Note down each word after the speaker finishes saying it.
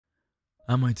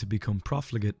Am I to become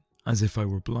profligate as if I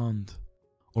were blonde,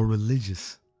 or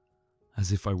religious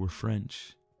as if I were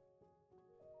French?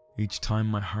 Each time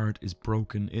my heart is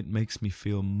broken, it makes me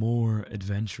feel more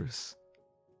adventurous.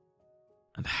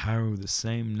 And how the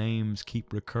same names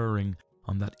keep recurring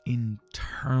on that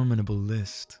interminable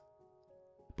list.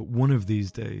 But one of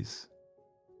these days,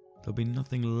 there'll be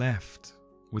nothing left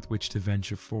with which to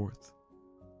venture forth.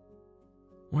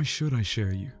 Why should I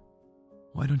share you?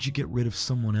 Why don't you get rid of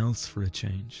someone else for a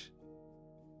change?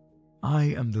 I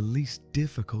am the least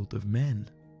difficult of men.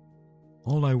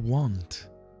 All I want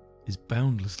is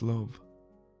boundless love.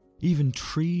 Even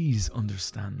trees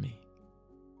understand me.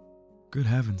 Good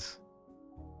heavens,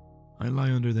 I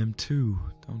lie under them too,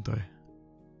 don't I?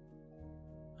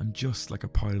 I'm just like a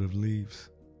pile of leaves.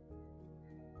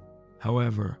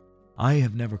 However, I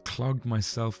have never clogged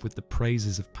myself with the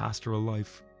praises of pastoral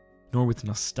life, nor with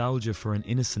nostalgia for an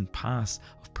innocent past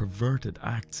of perverted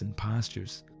acts and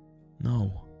pastures.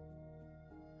 No.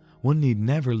 One need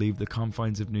never leave the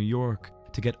confines of New York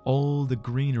to get all the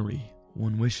greenery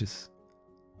one wishes.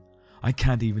 I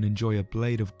can't even enjoy a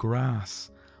blade of grass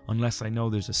unless I know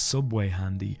there's a subway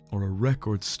handy, or a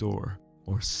record store,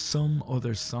 or some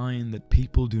other sign that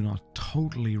people do not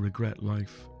totally regret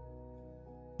life.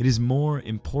 It is more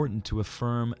important to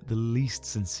affirm the least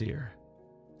sincere.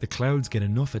 The clouds get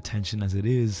enough attention as it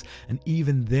is, and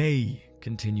even they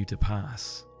continue to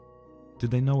pass. Do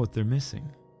they know what they're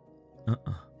missing?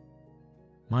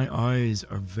 My eyes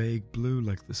are vague blue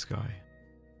like the sky,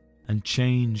 and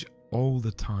change all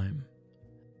the time.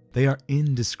 They are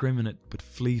indiscriminate but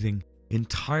fleeting,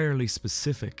 entirely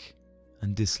specific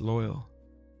and disloyal,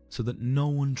 so that no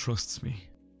one trusts me.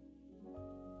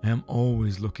 I am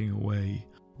always looking away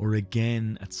or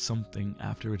again at something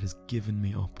after it has given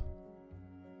me up.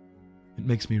 It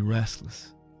makes me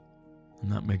restless,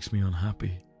 and that makes me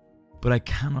unhappy, but I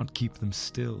cannot keep them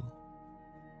still.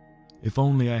 If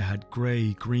only I had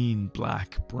grey, green,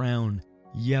 black, brown,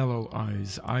 yellow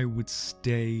eyes, I would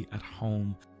stay at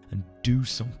home and do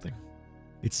something.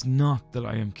 It's not that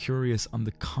I am curious, on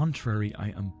the contrary, I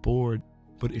am bored,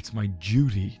 but it's my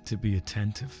duty to be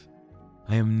attentive.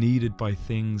 I am needed by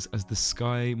things as the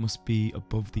sky must be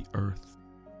above the earth.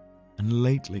 And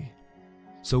lately,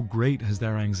 so great has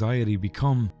their anxiety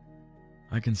become,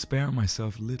 I can spare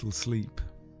myself little sleep.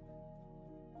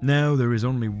 Now there is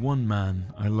only one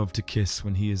man I love to kiss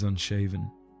when he is unshaven.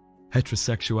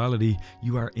 Heterosexuality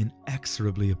you are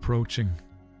inexorably approaching.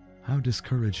 How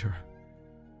discourage her?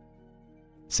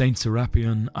 Saint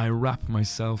Serapion, I wrap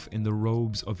myself in the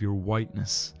robes of your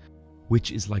whiteness,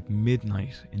 which is like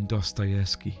midnight in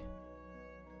Dostoevsky.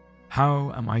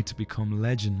 How am I to become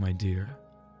legend, my dear?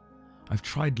 I've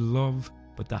tried love,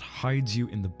 but that hides you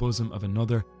in the bosom of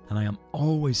another, and I am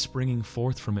always springing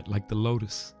forth from it like the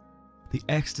lotus. The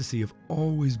ecstasy of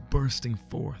always bursting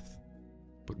forth,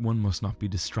 but one must not be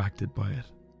distracted by it.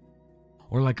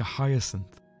 Or like a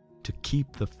hyacinth, to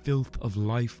keep the filth of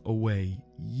life away.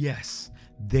 Yes,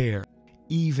 there,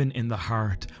 even in the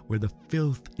heart, where the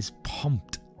filth is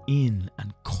pumped in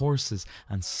and courses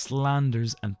and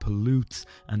slanders and pollutes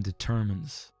and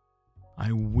determines.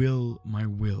 I will my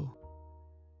will,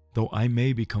 though I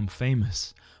may become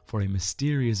famous for a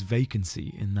mysterious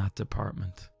vacancy in that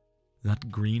department,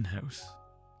 that greenhouse.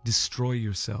 Destroy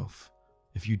yourself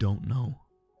if you don't know.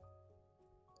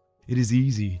 It is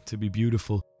easy to be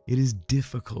beautiful. It is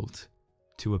difficult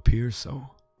to appear so.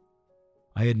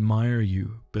 I admire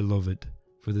you, beloved,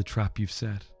 for the trap you've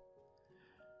set.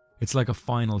 It's like a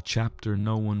final chapter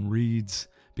no one reads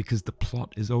because the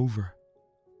plot is over.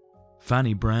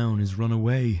 Fanny Brown is run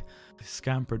away,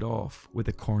 scampered off with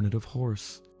a cornet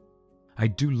horse. I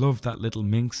do love that little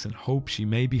minx and hope she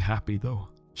may be happy though.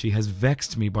 She has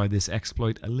vexed me by this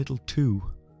exploit a little too.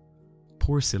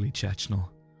 Poor silly Chechnal,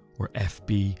 or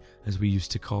FB as we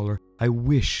used to call her. I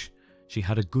wish she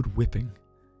had a good whipping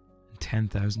and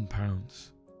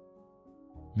 £10,000.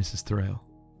 Mrs. Thrale,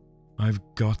 I've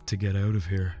got to get out of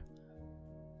here.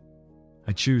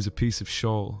 I choose a piece of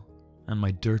shawl and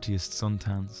my dirtiest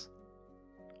suntans.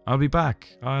 I'll be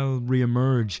back. I'll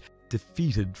re-emerge,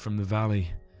 defeated from the valley.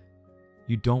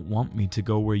 You don't want me to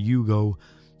go where you go,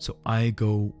 so I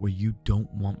go where you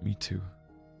don't want me to.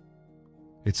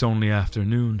 It's only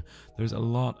afternoon. There's a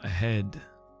lot ahead.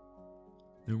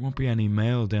 There won't be any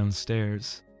mail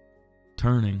downstairs.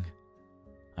 Turning,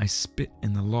 I spit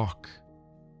in the lock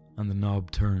and the knob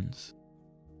turns.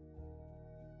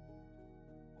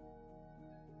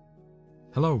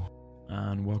 Hello,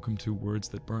 and welcome to Words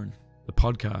That Burn, the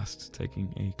podcast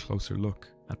taking a closer look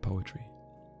at poetry.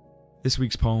 This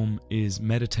week's poem is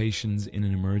Meditations in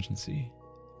an Emergency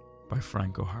by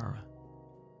Frank O Hara.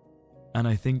 and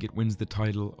I think it wins the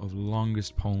title of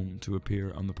longest poem to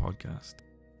appear on the podcast.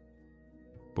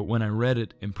 But when I read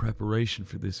it in preparation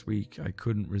for this week, I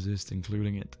couldn't resist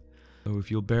including it. So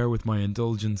if you'll bear with my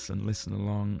indulgence and listen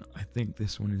along, I think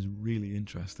this one is really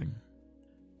interesting.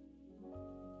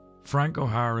 Frank O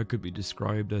Hara could be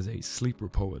described as a sleeper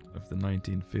poet of the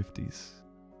 1950s.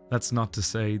 That's not to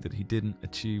say that he didn't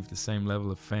achieve the same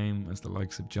level of fame as the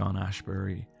likes of John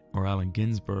Ashbery or Allen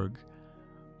Ginsberg.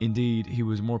 Indeed, he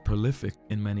was more prolific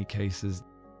in many cases,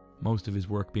 most of his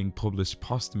work being published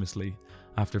posthumously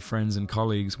after friends and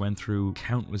colleagues went through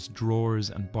countless drawers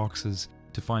and boxes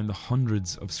to find the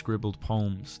hundreds of scribbled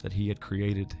poems that he had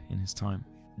created in his time.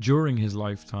 During his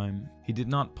lifetime, he did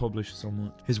not publish so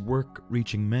much, his work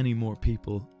reaching many more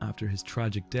people after his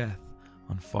tragic death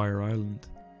on Fire Island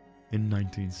in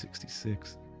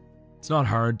 1966. It's not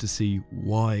hard to see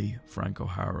why Frank O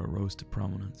Hara rose to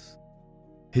prominence.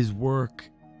 His work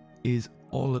is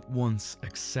all at once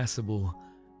accessible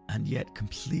and yet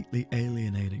completely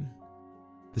alienating.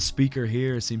 The speaker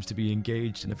here seems to be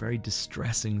engaged in a very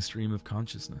distressing stream of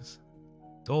consciousness.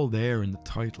 It's all there in the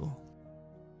title,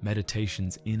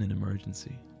 Meditations in an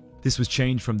Emergency. This was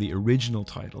changed from the original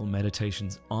title,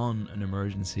 Meditations on an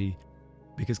Emergency,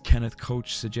 because Kenneth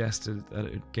Coach suggested that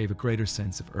it gave a greater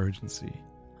sense of urgency,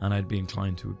 and I'd be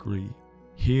inclined to agree.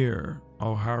 Here,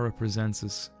 O Hara presents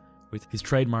us with his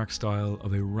trademark style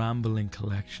of a rambling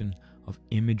collection of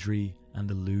imagery and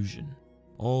illusion,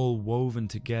 all woven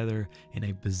together in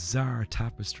a bizarre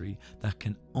tapestry that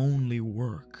can only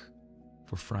work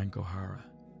for Frank O Hara.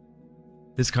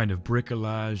 This kind of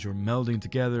bricolage or melding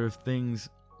together of things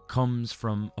comes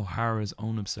from O Hara's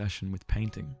own obsession with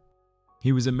painting.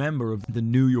 He was a member of the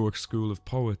New York School of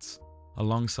Poets,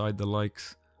 alongside the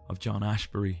likes of John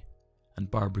Ashbery and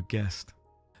Barbara Guest.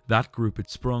 That group had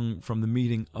sprung from the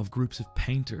meeting of groups of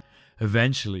painters.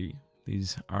 Eventually,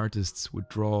 these artists would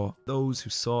draw those who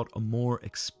sought a more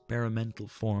experimental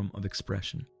form of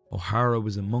expression. O Hara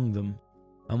was among them,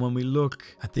 and when we look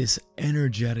at this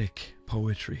energetic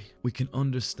poetry, we can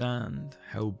understand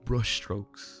how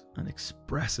brushstrokes and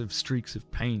expressive streaks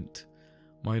of paint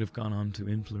might have gone on to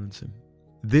influence him.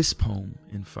 This poem,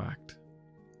 in fact,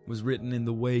 was written in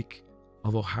the wake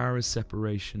of O Hara's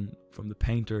separation from the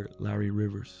painter Larry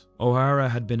Rivers. O Hara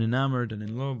had been enamored and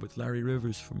in love with Larry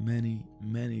Rivers for many,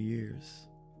 many years.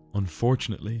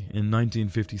 Unfortunately, in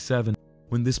 1957,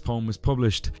 when this poem was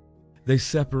published, they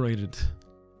separated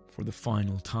for the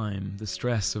final time. The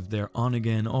stress of their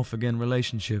on-again, off-again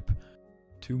relationship,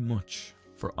 too much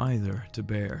for either to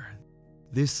bear.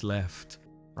 This left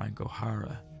Frank O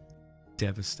Hara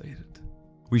devastated.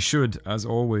 We should, as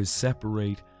always,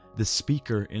 separate the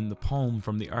speaker in the poem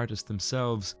from the artist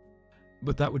themselves,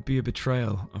 but that would be a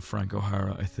betrayal of Frank O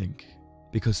Hara, I think,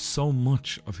 because so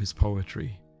much of his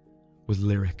poetry was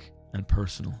lyric and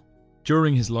personal.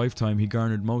 During his lifetime, he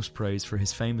garnered most praise for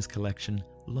his famous collection,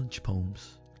 Lunch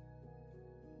Poems,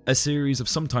 a series of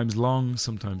sometimes long,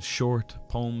 sometimes short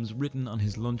poems written on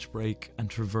his lunch break and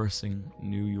traversing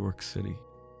New York City.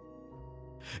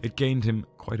 It gained him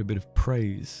quite a bit of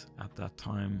praise at that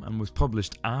time and was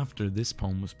published after this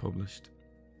poem was published.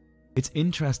 It's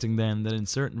interesting then that in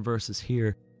certain verses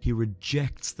here, he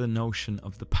rejects the notion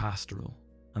of the pastoral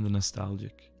and the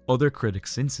nostalgic. Other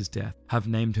critics since his death have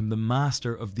named him the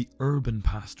master of the urban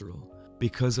pastoral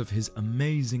because of his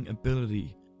amazing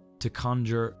ability to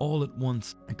conjure all at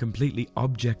once a completely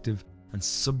objective and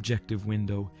subjective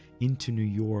window into New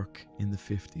York in the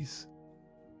 50s.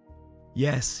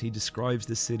 Yes, he describes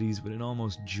the cities with an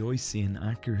almost Joycean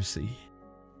accuracy,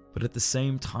 but at the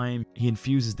same time, he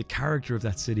infuses the character of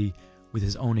that city with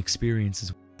his own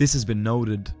experiences. This has been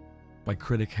noted by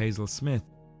critic Hazel Smith,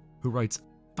 who writes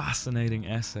fascinating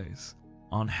essays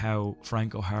on how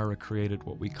Frank O Hara created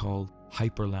what we call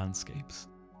hyperlandscapes,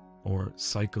 or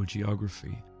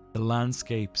psychogeography, the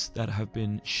landscapes that have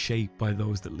been shaped by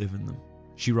those that live in them.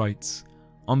 She writes,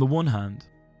 on the one hand,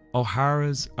 O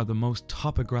Hara's are the most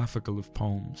topographical of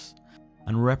poems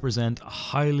and represent a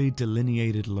highly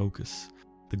delineated locus.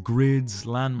 The grids,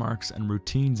 landmarks and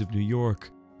routines of New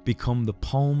York become the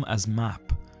poem as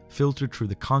map, filtered through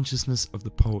the consciousness of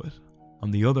the poet.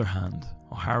 On the other hand,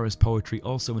 O Hara's poetry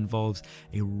also involves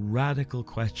a radical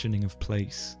questioning of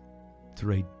place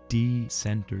through a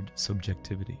de-centered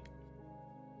subjectivity.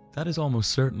 That is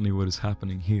almost certainly what is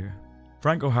happening here.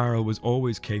 Frank O Hara was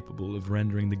always capable of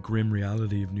rendering the grim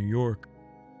reality of New York,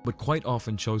 but quite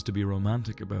often chose to be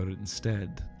romantic about it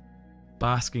instead,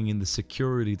 basking in the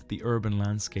security that the urban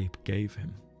landscape gave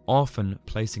him, often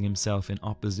placing himself in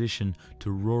opposition to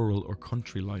rural or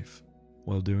country life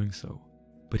while doing so.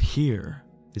 But here,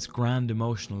 this grand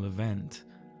emotional event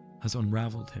has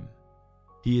unraveled him.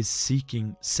 He is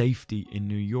seeking safety in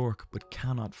New York but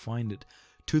cannot find it,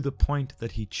 to the point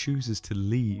that he chooses to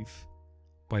leave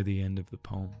by the end of the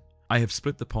poem. I have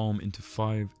split the poem into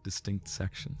 5 distinct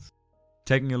sections.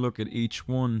 Taking a look at each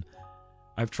one,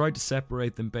 I've tried to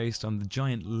separate them based on the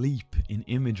giant leap in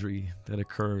imagery that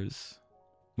occurs.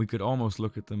 We could almost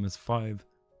look at them as 5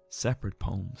 separate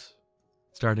poems,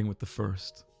 starting with the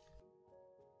first.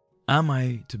 Am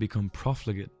I to become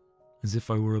profligate as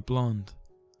if I were a blonde,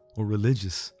 or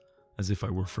religious as if I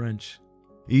were French?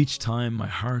 Each time my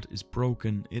heart is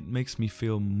broken, it makes me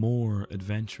feel more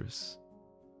adventurous.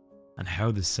 And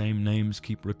how the same names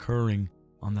keep recurring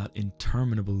on that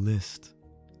interminable list.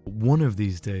 But one of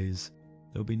these days,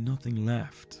 there'll be nothing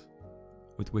left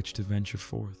with which to venture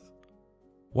forth.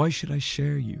 Why should I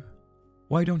share you?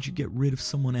 Why don't you get rid of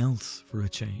someone else for a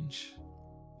change?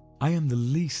 I am the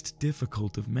least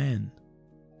difficult of men.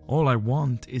 All I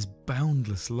want is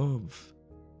boundless love.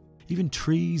 Even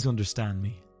trees understand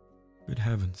me. Good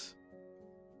heavens.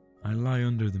 I lie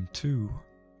under them too,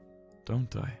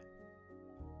 don't I?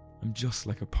 I'm just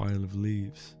like a pile of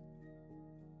leaves.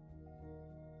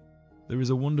 There is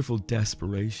a wonderful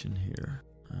desperation here,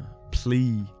 a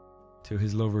plea to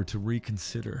his lover to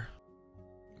reconsider,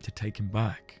 to take him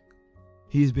back.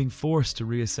 He is being forced to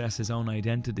reassess his own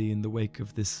identity in the wake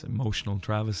of this emotional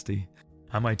travesty.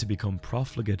 Am I to become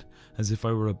profligate as if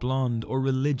I were a blonde, or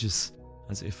religious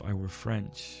as if I were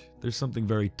French? There's something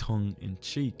very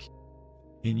tongue-in-cheek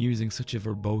in using such a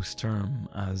verbose term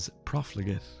as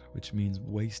profligate, which means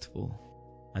wasteful,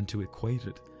 and to equate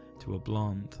it to a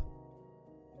blonde.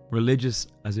 Religious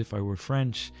as if I were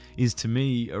French is to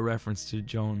me a reference to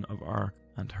Joan of Arc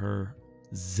and her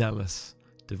zealous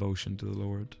devotion to the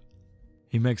Lord.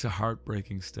 He makes a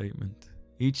heartbreaking statement.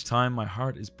 Each time my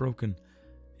heart is broken,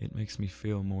 it makes me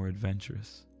feel more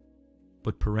adventurous.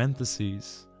 But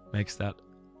parentheses makes that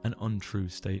an untrue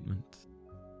statement.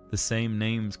 The same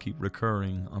names keep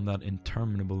recurring on that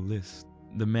interminable list.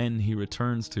 The men he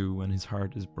returns to when his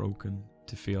heart is broken,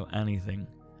 to feel anything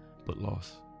but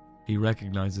loss. He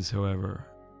recognizes, however,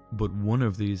 but one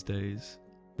of these days,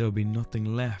 there will be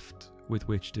nothing left with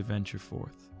which to venture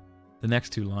forth. The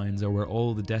next 2 lines are where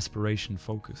all the desperation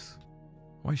focus.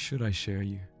 Why should I share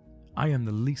you? I am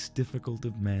the least difficult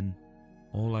of men.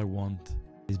 All I want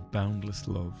is boundless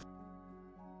love.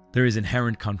 There is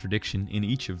inherent contradiction in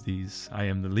each of these. I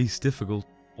am the least difficult.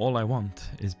 All I want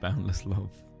is boundless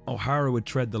love. O'Hara would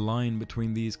tread the line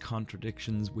between these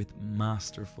contradictions with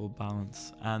masterful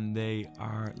balance, and they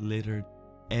are littered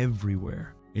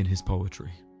everywhere in his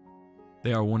poetry.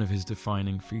 They are one of his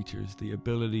defining features, the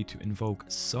ability to invoke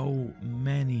so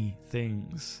many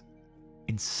things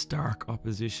in stark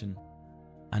opposition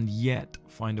and yet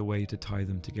find a way to tie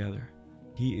them together.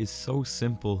 He is so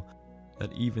simple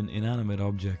that even inanimate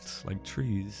objects like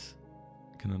trees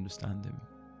can understand him.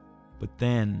 But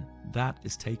then that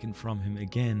is taken from him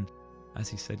again as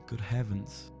he said, good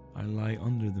heavens, I lie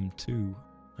under them too.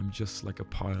 I'm just like a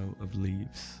pile of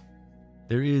leaves.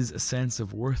 There is a sense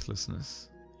of worthlessness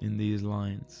in these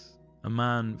lines. A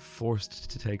man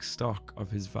forced to take stock of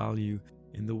his value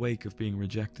in the wake of being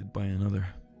rejected by another.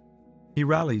 He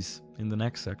rallies in the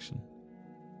next section.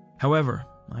 However,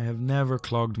 I have never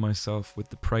clogged myself with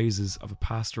the praises of a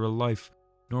pastoral life,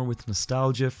 nor with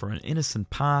nostalgia for an innocent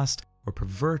past or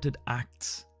perverted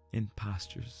acts in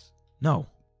pastures. No,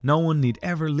 no one need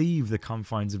ever leave the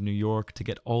confines of New York to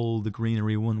get all the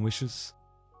greenery one wishes.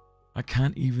 I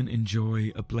can't even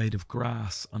enjoy a blade of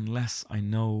grass unless I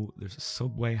know there's a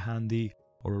subway handy,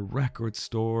 or a record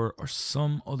store, or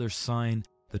some other sign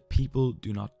that people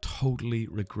do not totally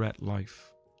regret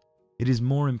life. It is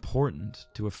more important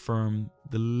to affirm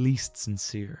the least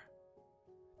sincere.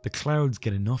 The clouds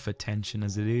get enough attention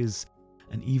as it is,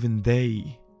 and even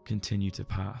they continue to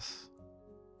pass.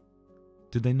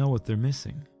 Do they know what they're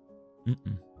missing?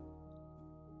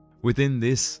 Within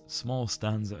this small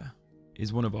stanza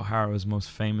is one of O'Hara's most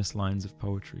famous lines of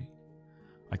poetry.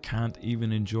 I can't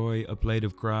even enjoy a blade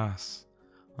of grass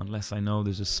unless I know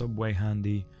there's a subway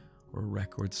handy, or a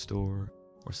record store,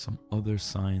 or some other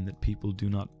sign that people do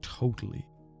not totally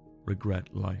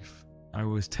regret life. I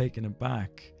was taken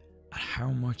aback at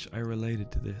how much I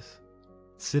related to this.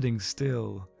 Sitting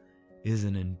still is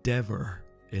an endeavor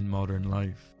in modern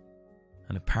life,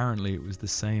 and apparently it was the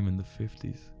same in the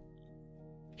 50s.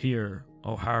 Here,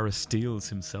 O'Hara steels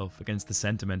himself against the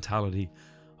sentimentality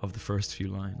of the first few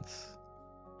lines.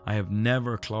 I have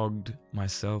never clogged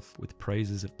myself with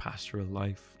praises of pastoral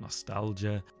life,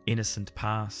 nostalgia, innocent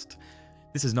past.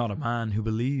 This is not a man who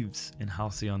believes in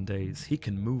halcyon days. He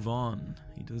can move on.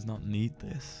 He does not need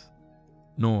this.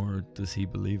 Nor does he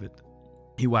believe it.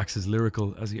 He waxes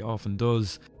lyrical, as he often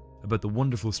does, about the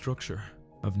wonderful structure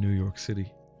of New York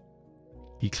City.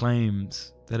 He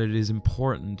claims that it is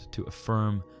important to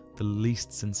affirm the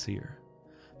least sincere.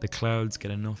 The clouds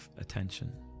get enough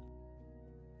attention.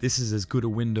 This is as good a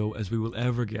window as we will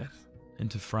ever get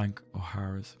into Frank O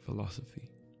Hara's philosophy.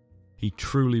 He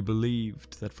truly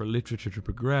believed that for literature to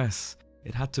progress,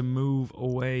 it had to move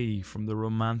away from the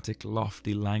romantic,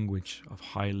 lofty language of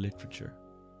high literature.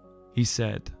 He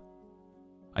said,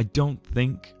 "I don't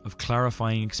think of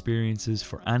clarifying experiences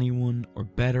for anyone or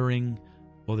bettering,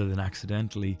 other than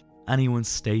accidentally, anyone's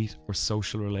state or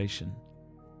social relation.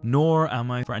 Nor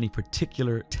am I for any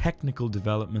particular technical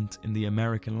development in the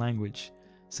American language,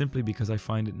 simply because I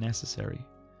find it necessary.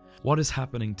 What is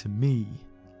happening to me,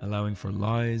 allowing for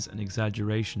lies and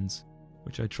exaggerations,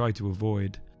 which I try to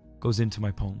avoid, goes into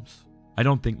my poems. I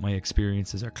don't think my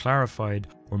experiences are clarified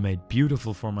or made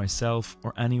beautiful for myself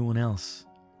or anyone else.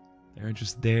 They are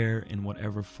just there in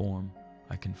whatever form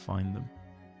I can find them."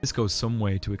 This goes some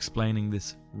way to explaining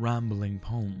this rambling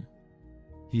poem.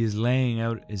 He is laying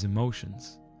out his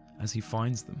emotions as he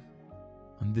finds them,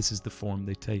 and this is the form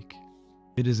they take.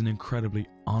 It is an incredibly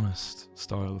honest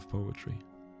style of poetry.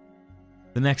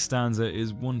 The next stanza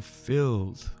is one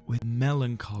filled with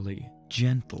melancholy,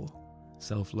 gentle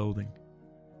self-loathing.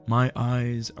 "My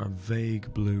eyes are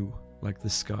vague blue like the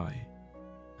sky,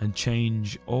 and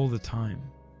change all the time.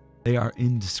 They are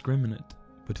indiscriminate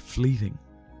but fleeting,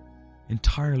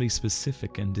 entirely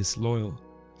specific and disloyal,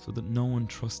 so that no one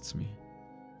trusts me.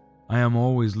 I am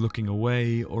always looking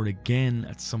away or again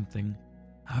at something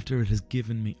after it has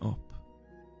given me up.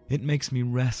 It makes me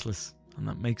restless, and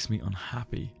that makes me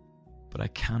unhappy, but I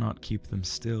cannot keep them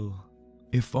still.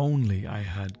 If only I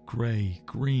had grey,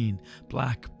 green,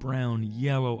 black, brown,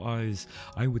 yellow eyes,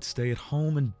 I would stay at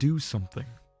home and do something.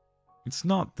 It's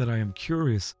not that I am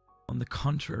curious, on the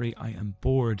contrary, I am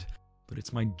bored, but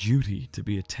it's my duty to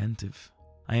be attentive.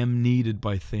 I am needed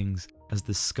by things, as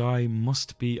the sky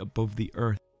must be above the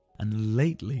earth, and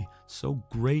lately so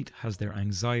great has their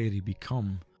anxiety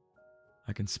become,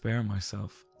 I can spare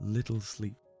myself little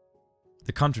sleep."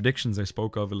 The contradictions I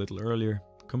spoke of a little earlier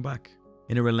come back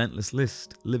in a relentless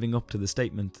list, living up to the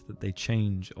statement that they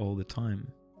change all the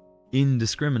time.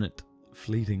 Indiscriminate,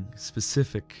 fleeting,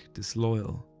 specific,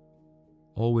 disloyal,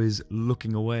 always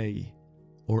looking away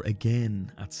or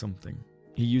again at something.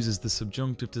 He uses the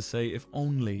subjunctive to say if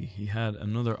only he had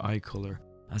another eye colour,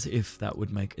 as if that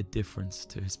would make a difference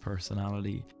to his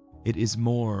personality. It is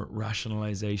more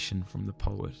rationalization from the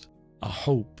poet, a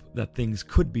hope that things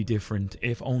could be different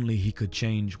if only he could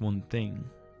change one thing.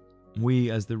 We,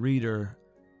 as the reader,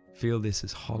 feel this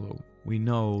is hollow. We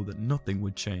know that nothing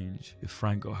would change if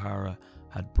Frank O Hara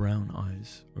had brown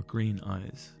eyes or green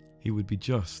eyes. He would be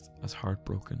just as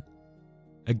heartbroken.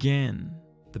 Again,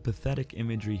 the pathetic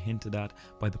imagery hinted at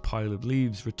by the pile of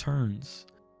leaves returns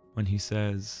when he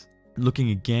says,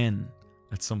 "Looking again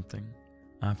at something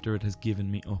after it has given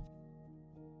me up."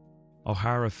 O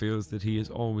Hara feels that he is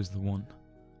always the one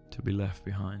to be left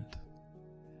behind.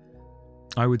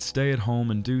 "I would stay at home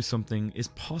and do something" is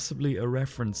possibly a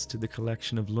reference to the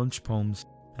collection of lunch poems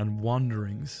and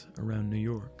wanderings around New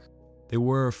York. They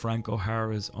were Frank O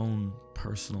Hara's own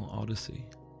personal odyssey.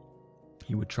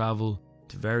 He would travel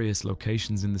to various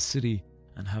locations in the city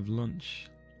and have lunch.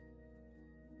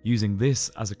 Using this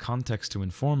as a context to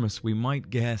inform us, we might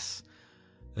guess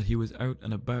that he was out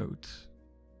and about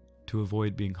to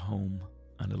avoid being home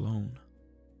and alone.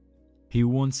 He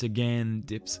once again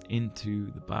dips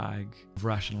into the bag of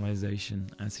rationalization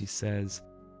as he says,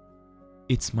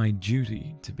 "It's my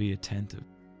duty to be attentive.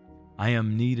 I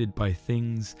am needed by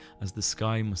things as the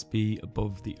sky must be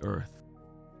above the earth."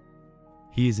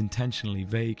 He is intentionally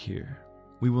vague here.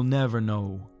 We will never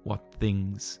know what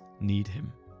things need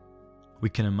him. We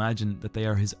can imagine that they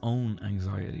are his own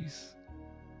anxieties.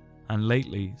 And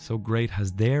lately, so great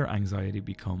has their anxiety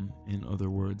become, in other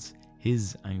words,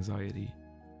 his anxiety,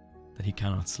 that he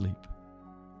cannot sleep.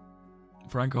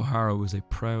 Frank O Hara was a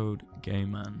proud gay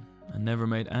man and never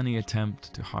made any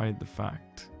attempt to hide the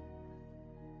fact.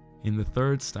 In the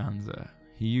third stanza,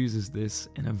 he uses this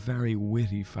in a very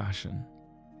witty fashion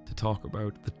to talk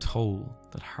about the toll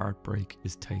that heartbreak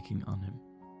is taking on him.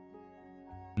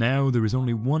 "Now there is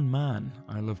only one man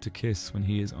I love to kiss when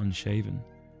he is unshaven.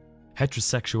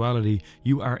 Heterosexuality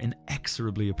you are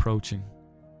inexorably approaching.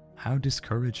 How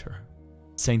discourage her?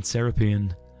 Saint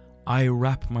Serapion, I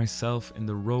wrap myself in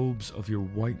the robes of your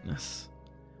whiteness,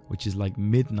 which is like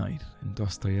midnight in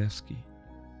Dostoevsky.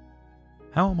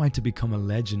 How am I to become a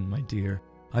legend, my dear?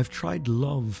 I've tried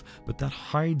love, but that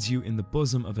hides you in the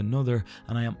bosom of another,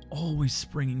 and I am always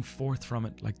springing forth from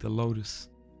it like the lotus,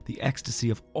 the ecstasy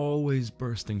of always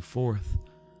bursting forth.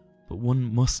 but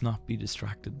one must not be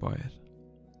distracted by it.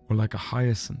 Or like a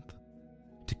hyacinth,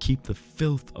 to keep the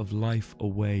filth of life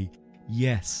away.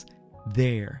 Yes,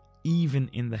 there, even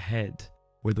in the head,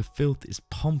 where the filth is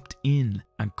pumped in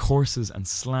and courses and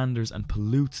slanders and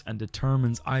pollutes and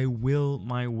determines I will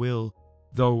my will,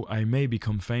 though I may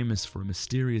become famous for a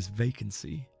mysterious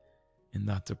vacancy in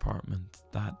that department,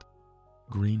 that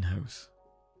greenhouse.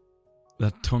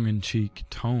 That tongue-in-cheek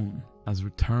tone has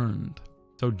returned.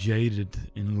 So jaded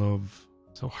in love,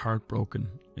 so heartbroken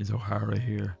is O'Hara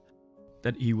here,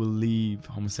 that he will leave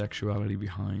homosexuality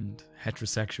behind.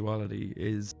 Heterosexuality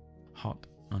is hot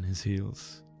on his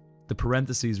heels. The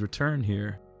parentheses return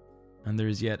here, and there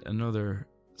is yet another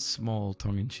small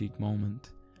tongue-in-cheek moment.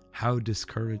 How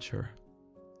discourage her?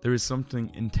 There is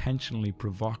something intentionally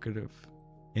provocative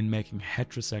in making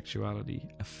heterosexuality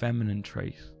a feminine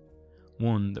trait,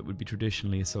 one that would be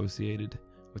traditionally associated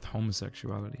with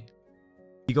homosexuality.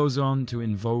 He goes on to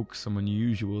invoke some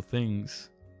unusual things.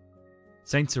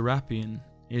 Saint Serapion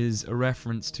is a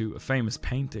reference to a famous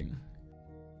painting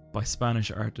by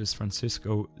Spanish artist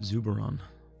Francisco Zuberon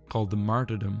called The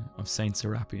Martyrdom of Saint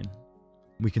Serapion.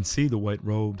 We can see the white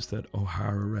robes that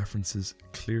O'Hara references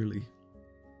clearly.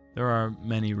 There are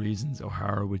many reasons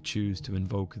O'Hara would choose to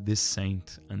invoke this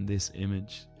saint and this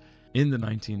image. In the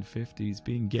 1950s,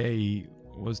 being gay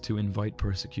was to invite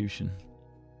persecution.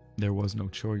 There was no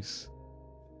choice.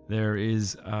 There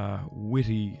is a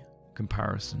witty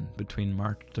comparison between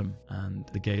martyrdom and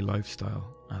the gay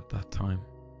lifestyle at that time.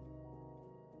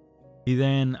 He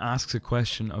then asks a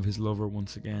question of his lover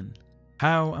once again.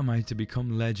 How am I to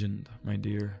become legend, my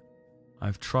dear?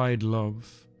 I've tried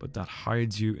love, but that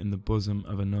hides you in the bosom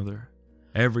of another.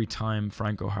 Every time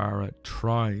Frank O'Hara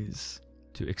tries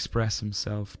to express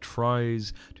himself,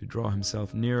 tries to draw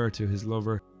himself nearer to his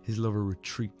lover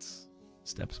retreats,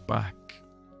 steps back,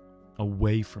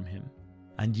 away from him.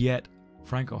 And yet,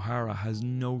 Frank O'Hara has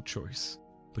no choice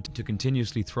but to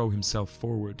continuously throw himself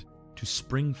forward, to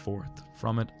spring forth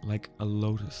from it like a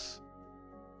lotus.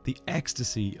 The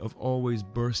ecstasy of always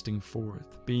bursting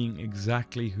forth, being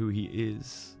exactly who he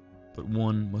is, but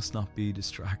one must not be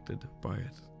distracted by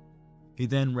it. He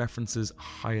then references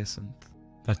hyacinth.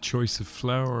 That choice of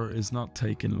flower is not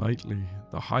taken lightly.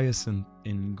 The hyacinth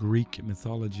in Greek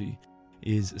mythology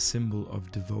is a symbol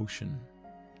of devotion,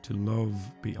 to love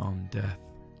beyond death.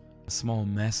 A small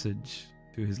message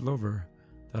to his lover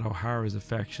that O'Hara's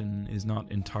affection is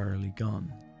not entirely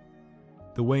gone.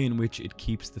 The way in which it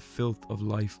keeps the filth of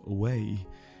life away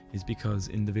is because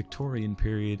in the Victorian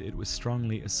period it was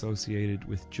strongly associated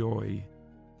with joy.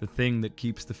 The thing that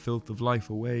keeps the filth of life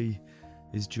away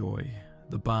is joy,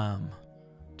 the balm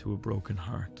to a broken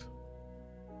heart.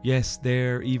 Yes,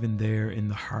 there, even there in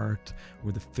the heart,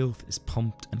 where the filth is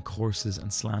pumped and courses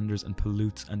and slanders and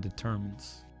pollutes and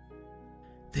determines.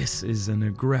 This is an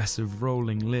aggressive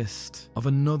rolling list of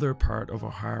another part of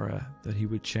O'Hara that he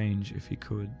would change if he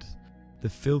could. The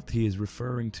filth he is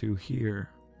referring to here,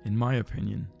 in my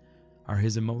opinion, are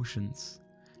his emotions,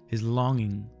 his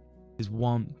longing, his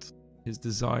want, his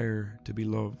desire to be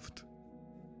loved.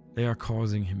 They are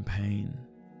causing him pain.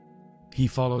 He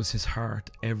follows his heart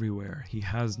everywhere. He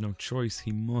has no choice.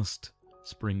 He must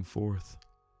spring forth.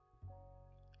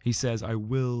 He says, I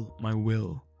will my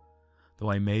will,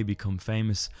 though I may become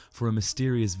famous for a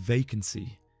mysterious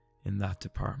vacancy in that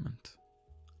department,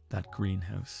 that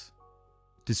greenhouse.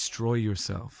 Destroy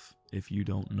yourself if you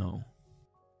don't know.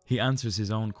 He answers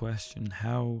his own question.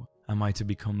 How am I to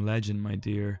become legend, my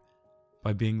dear?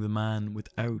 By being the man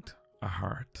without a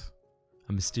heart,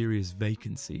 a mysterious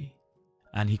vacancy.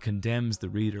 And he condemns the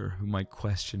reader who might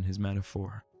question his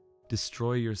metaphor.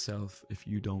 Destroy yourself if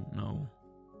you don't know.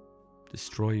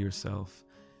 Destroy yourself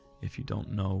if you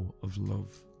don't know of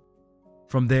love.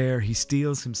 From there, he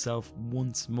steals himself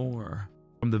once more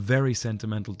from the very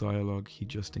sentimental dialogue he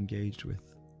just engaged with.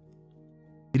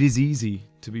 It is easy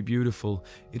to be beautiful.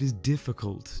 It is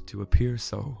difficult to appear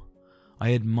so.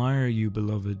 I admire you,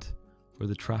 beloved, for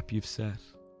the trap you've set.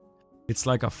 It's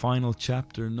like a final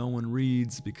chapter no one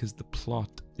reads because the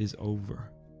plot is over.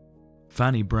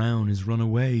 Fanny Brown is run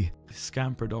away,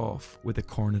 scampered off with a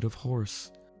cornet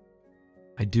horse.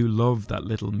 I do love that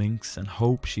little minx and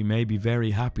hope she may be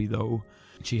very happy, though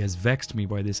she has vexed me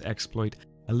by this exploit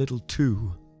a little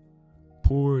too.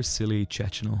 Poor silly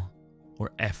Chechenel,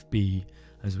 or FB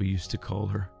as we used to call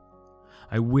her.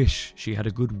 I wish she had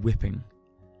a good whipping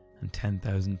and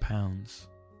 £10,000.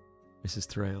 Mrs.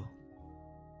 Thrale.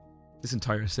 This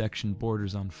entire section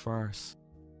borders on farce.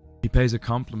 He pays a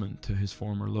compliment to his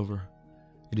former lover.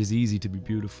 It is easy to be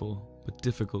beautiful, but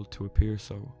difficult to appear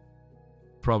so.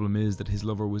 The problem is that his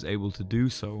lover was able to do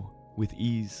so with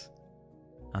ease.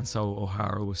 And so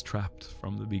O'Hara was trapped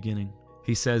from the beginning.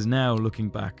 He says now, looking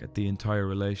back at the entire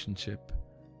relationship,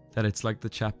 that it's like the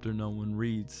chapter no one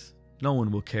reads. No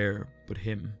one will care but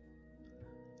him.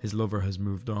 His lover has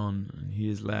moved on, and he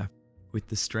is left with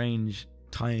the strange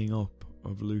tying up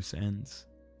of loose ends.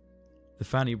 The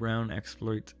Fanny Brown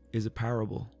exploit is a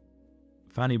parable.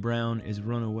 Fanny Brown is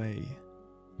run away.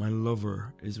 My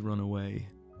lover is run away,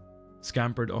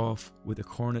 scampered off with a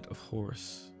cornet of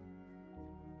horse.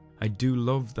 I do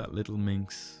love that little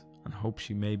minx, and hope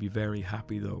she may be very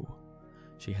happy though.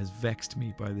 She has vexed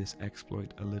me by this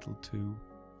exploit a little too.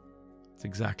 It's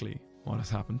exactly what has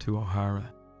happened to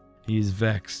O'Hara. He is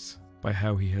vexed by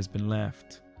how he has been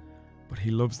left, but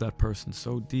he loves that person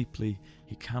so deeply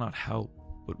he cannot help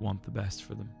but want the best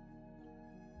for them.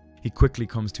 He quickly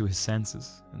comes to his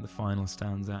senses in the final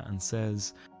stanza and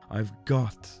says, I've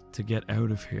got to get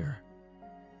out of here.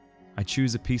 I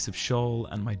choose a piece of shawl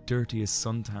and my dirtiest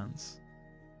suntans.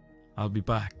 I'll be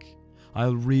back.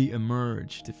 I'll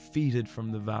re-emerge, defeated from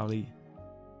the valley.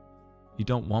 You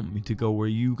don't want me to go where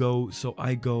you go, so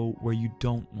I go where you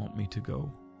don't want me to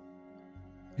go.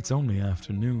 It's only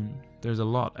afternoon. There's a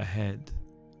lot ahead.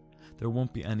 There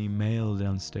won't be any mail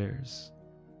downstairs.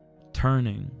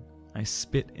 Turning, I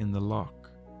spit in the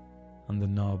lock, and the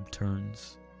knob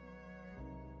turns.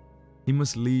 He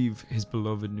must leave his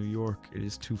beloved New York. It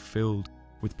is too filled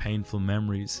with painful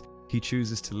memories. He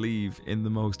chooses to leave in the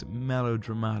most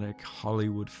melodramatic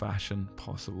Hollywood fashion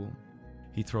possible.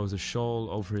 He throws a shawl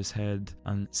over his head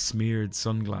and smeared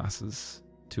sunglasses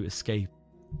to escape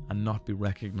and not be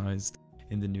recognized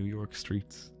in the New York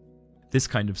streets. This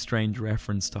kind of strange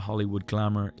reference to Hollywood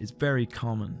glamour is very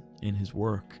common in his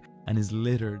work and is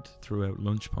littered throughout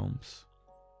lunch poems.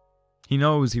 He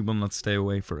knows he will not stay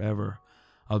away forever.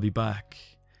 I'll be back.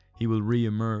 He will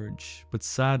re-emerge, but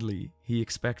sadly, he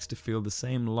expects to feel the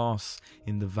same loss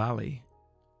in the valley,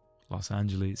 Los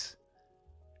Angeles,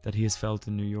 that he has felt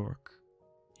in New York.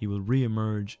 He will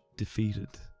re-emerge defeated.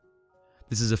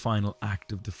 This is a final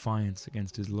act of defiance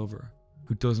against his lover,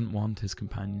 who doesn't want his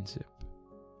companionship.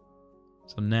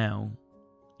 So now,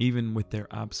 even with their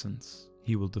absence,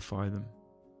 he will defy them.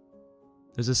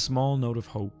 There's a small note of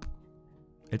hope.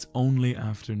 It's only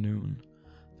afternoon.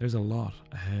 There's a lot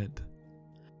ahead.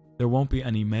 There won't be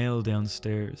any mail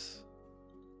downstairs.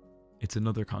 It's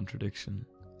another contradiction.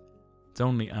 It's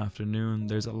only afternoon.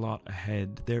 There's a lot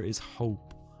ahead. There is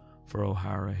hope for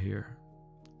O'Hara here.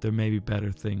 There may be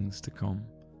better things to come.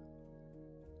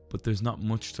 But there's not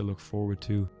much to look forward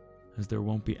to, as there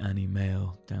won't be any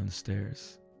mail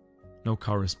downstairs. No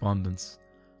correspondence,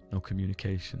 no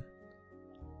communication.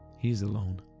 He's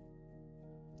alone.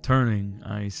 Turning,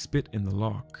 I spit in the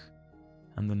lock,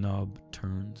 and the knob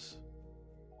turns.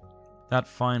 That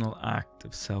final act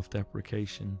of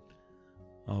self-deprecation,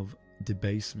 of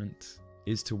debasement,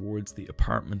 is towards the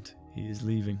apartment he is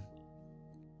leaving.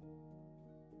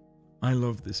 I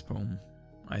love this poem.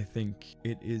 I think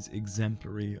it is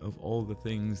exemplary of all the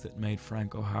things that made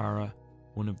Frank O Hara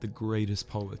one of the greatest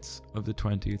poets of the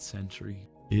 20th century.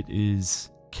 It is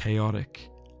chaotic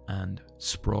and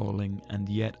sprawling, and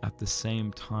yet at the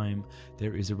same time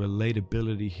there is a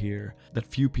relatability here that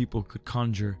few people could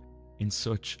conjure in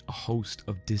such a host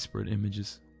of disparate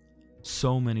images.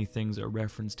 So many things are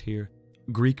referenced here.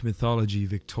 Greek mythology,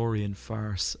 Victorian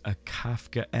farce, a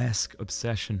Kafkaesque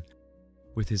obsession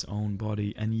with his own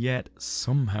body, and yet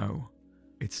somehow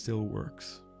it still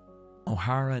works.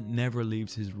 O'Hara never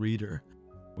leaves his reader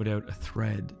without a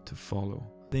thread to follow.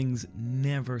 Things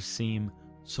never seem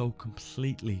so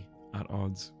completely at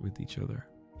odds with each other.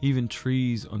 Even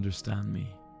trees understand me.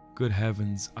 Good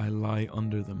heavens, I lie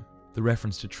under them. The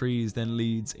reference to trees then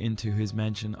leads into his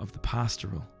mention of the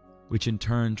pastoral, which in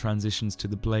turn transitions to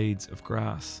the blades of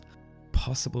grass,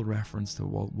 possible reference to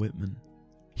Walt Whitman.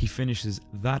 He finishes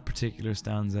that particular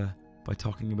stanza by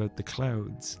talking about the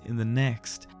clouds. In the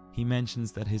next, he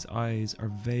mentions that his eyes are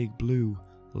vague blue,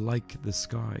 like the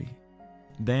sky.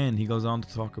 Then he goes on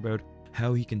to talk about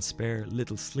how he can spare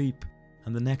little sleep,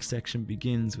 and the next section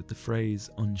begins with the phrase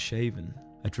unshaven,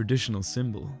 a traditional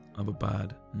symbol of a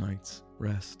bad night's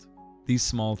rest. These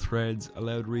small threads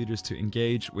allowed readers to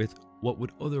engage with what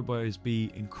would otherwise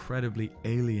be incredibly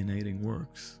alienating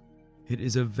works. It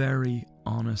is a very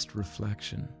honest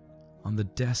reflection on the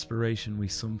desperation we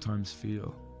sometimes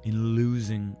feel in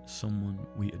losing someone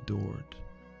we adored.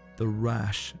 The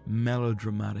rash,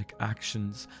 melodramatic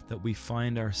actions that we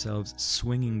find ourselves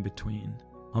swinging between.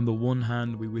 On the one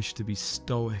hand, we wish to be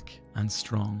stoic and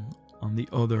strong. On the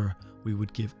other, we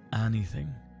would give anything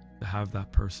to have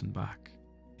that person back.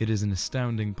 It is an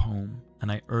astounding poem,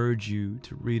 and I urge you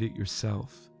to read it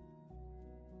yourself.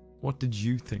 What did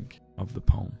you think of the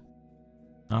poem?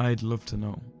 I'd love to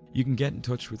know. You can get in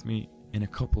touch with me in a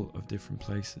couple of different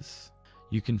places.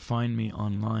 You can find me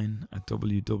online at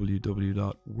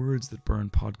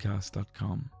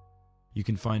www.wordsthatburnpodcast.com. You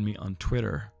can find me on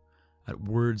Twitter at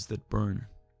WordsThatBurn.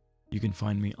 You can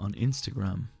find me on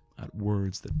Instagram at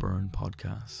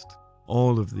WordsThatBurnPodcast.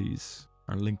 All of these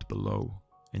are linked below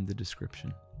in the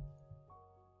description.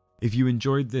 If you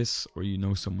enjoyed this, or you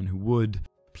know someone who would,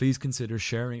 please consider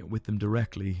sharing it with them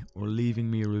directly or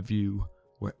leaving me a review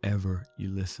wherever you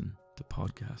listen to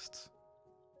podcasts.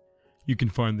 You can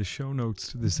find the show notes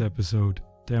to this episode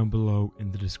down below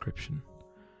in the description.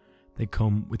 They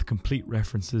come with complete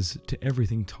references to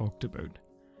everything talked about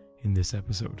in this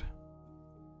episode.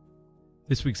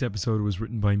 This week's episode was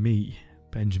written by me,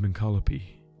 Benjamin Colopy,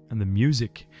 and the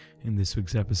music in this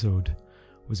week's episode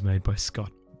was made by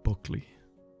Scott Buckley.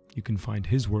 You can find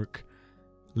his work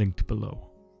linked below.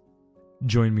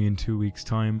 Join me in 2 weeks'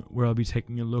 time, where I'll be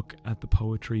taking a look at the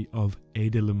poetry of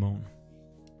Ada Limon.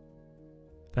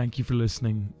 Thank you for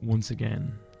listening once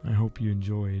again. I hope you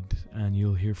enjoyed, and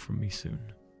you'll hear from me soon.